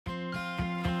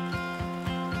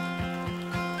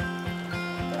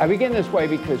I begin this way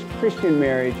because Christian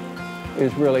marriage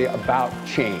is really about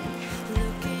change.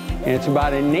 And it's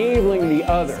about enabling the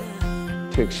other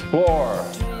to explore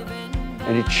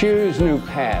and to choose new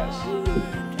paths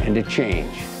and to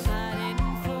change.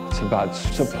 It's about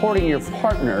supporting your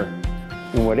partner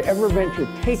in whatever venture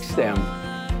takes them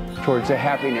towards the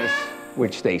happiness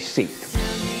which they seek.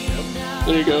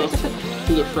 There you go.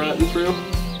 To the front and through.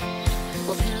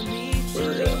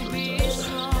 Where we at?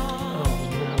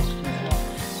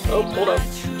 Oh, hold up.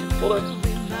 Hold up.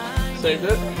 Saved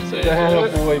it. Saved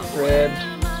it. Boy, Fred.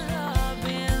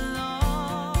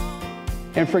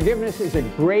 And forgiveness is a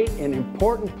great and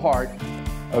important part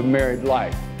of married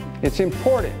life. It's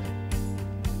important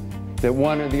that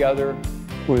one or the other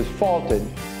who is faulted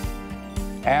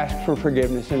ask for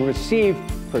forgiveness and receive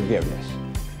forgiveness.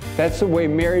 That's the way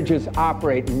marriages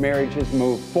operate and marriages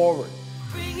move forward.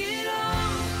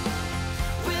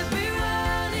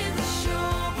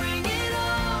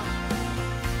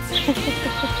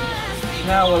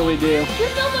 Now what do we do? You're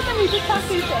still looking, we just talk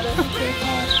to each other.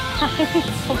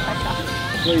 Oh my God.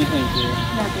 What do you think, dear?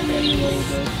 Nothing.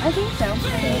 I think so.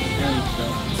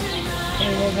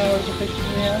 Any more powers of pictures we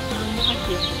have? Thank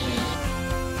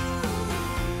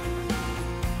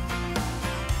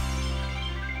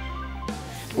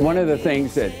you. One of the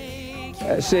things that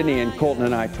Sidney and Coleton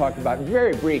and I talked about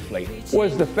very briefly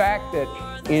was the fact that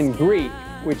in Greek,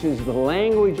 which is the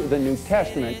language of the New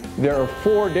Testament, there are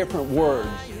 4 different words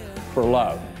for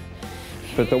love.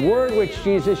 But the word which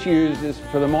Jesus uses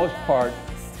for the most part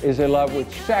is a love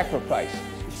which sacrifices.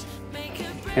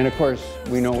 And of course,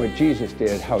 we know what Jesus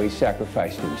did, how he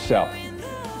sacrificed himself.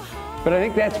 But I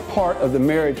think that's part of the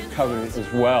marriage covenant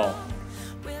as well,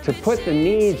 to put the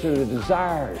needs or the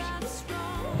desires,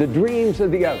 the dreams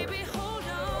of the other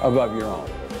above your own.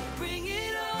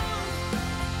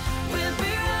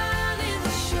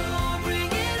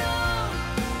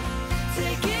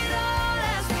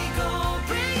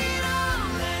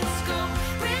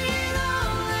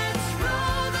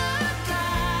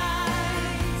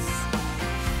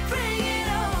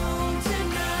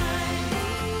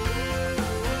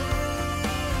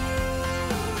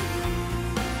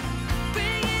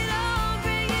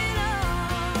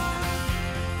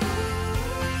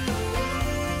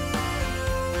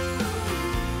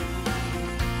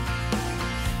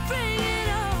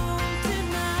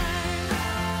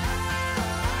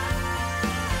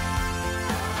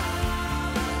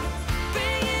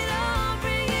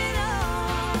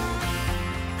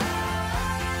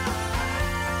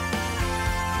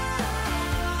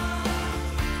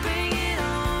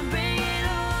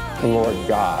 The Lord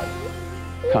God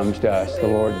comes to us. The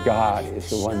Lord God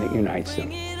is the one that unites them.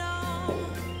 He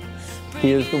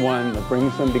is the one that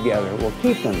brings them together, will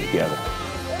keep them together,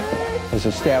 has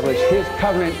established his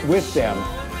covenant with them.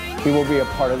 He will be a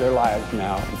part of their lives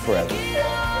now and forever.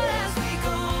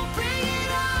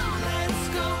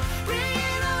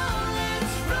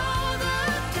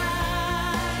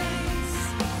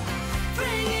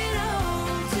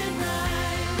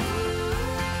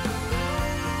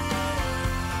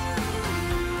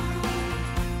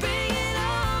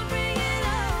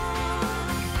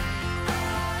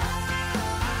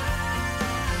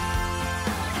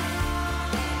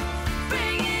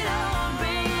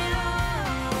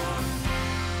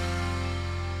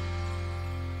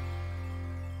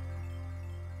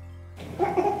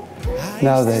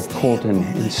 Now that Coleton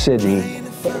and Sidney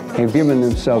have given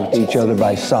themselves to each other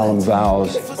by solemn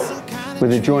vows, with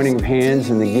the joining of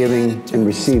hands and the giving and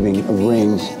receiving of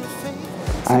rings,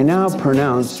 I now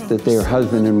pronounce that they are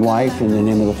husband and wife in the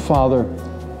name of the Father,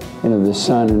 and of the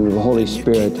Son, and of the Holy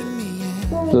Spirit.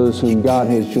 Those whom God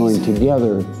has joined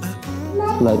together,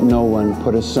 let no one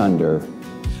put asunder.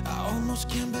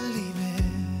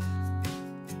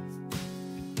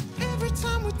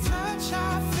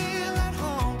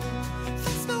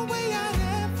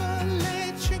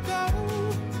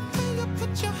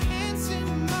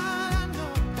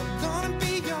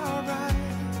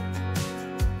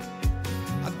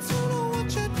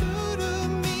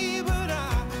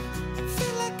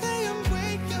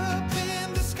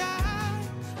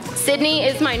 Sydney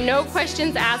is my no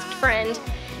questions asked friend.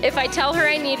 If I tell her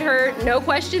I need her, no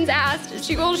questions asked,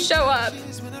 she will show up.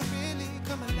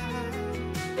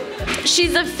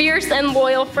 She's a fierce and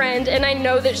loyal friend, and I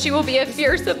know that she will be a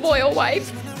fierce and loyal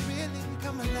wife.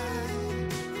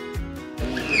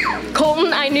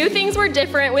 Coleton, I knew things were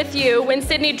different with you when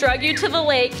Sidney drug you to the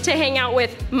lake to hang out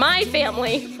with my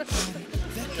family.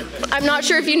 I'm not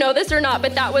sure if you know this or not,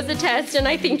 but that was a test, and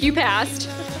I think you passed.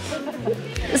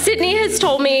 Sidney has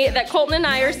told me that Coleton and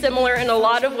I are similar in a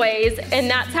lot of ways, and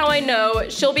that's how I know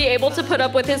she'll be able to put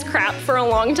up with his crap for a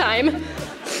long time.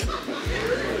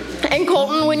 And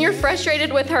Colton, when you're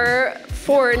frustrated with her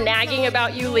for nagging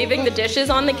about you leaving the dishes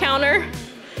on the counter,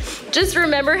 just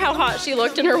remember how hot she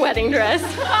looked in her wedding dress.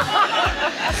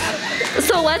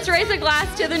 So let's raise a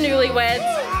glass to the newlyweds.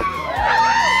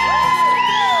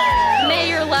 May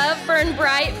your love burn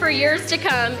bright for years to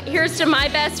come. Here's to my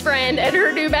best friend and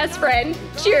her new best friend.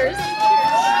 Cheers.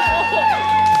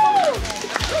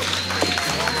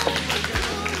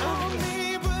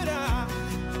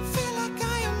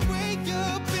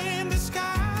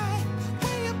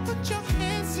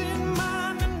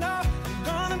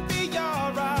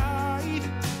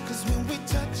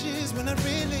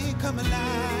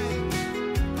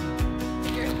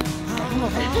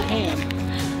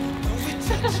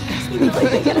 He's really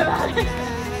thinking about it.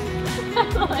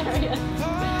 That's hilarious.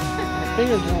 My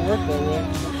fingers don't work that way.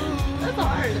 That's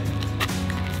hard.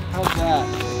 How's that?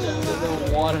 A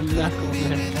little water knuckle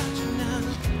there.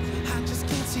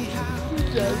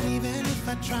 Even if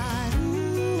I tried,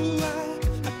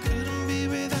 I couldn't be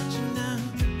without you now.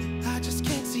 I just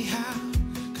can't see how,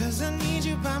 'cause I need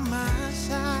you by my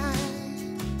side.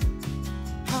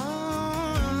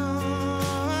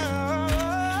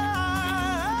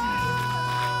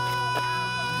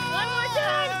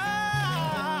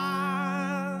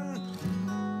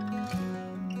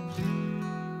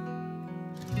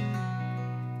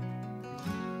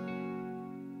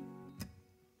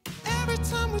 Every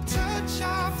time we touch,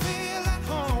 I feel at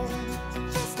home.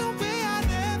 There's no way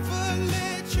I'd ever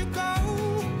let you go.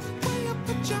 When you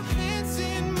put your hands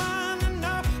in mine, I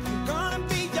know I'm gonna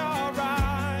be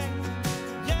alright.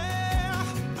 Yeah,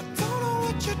 I don't know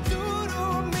what you're doing.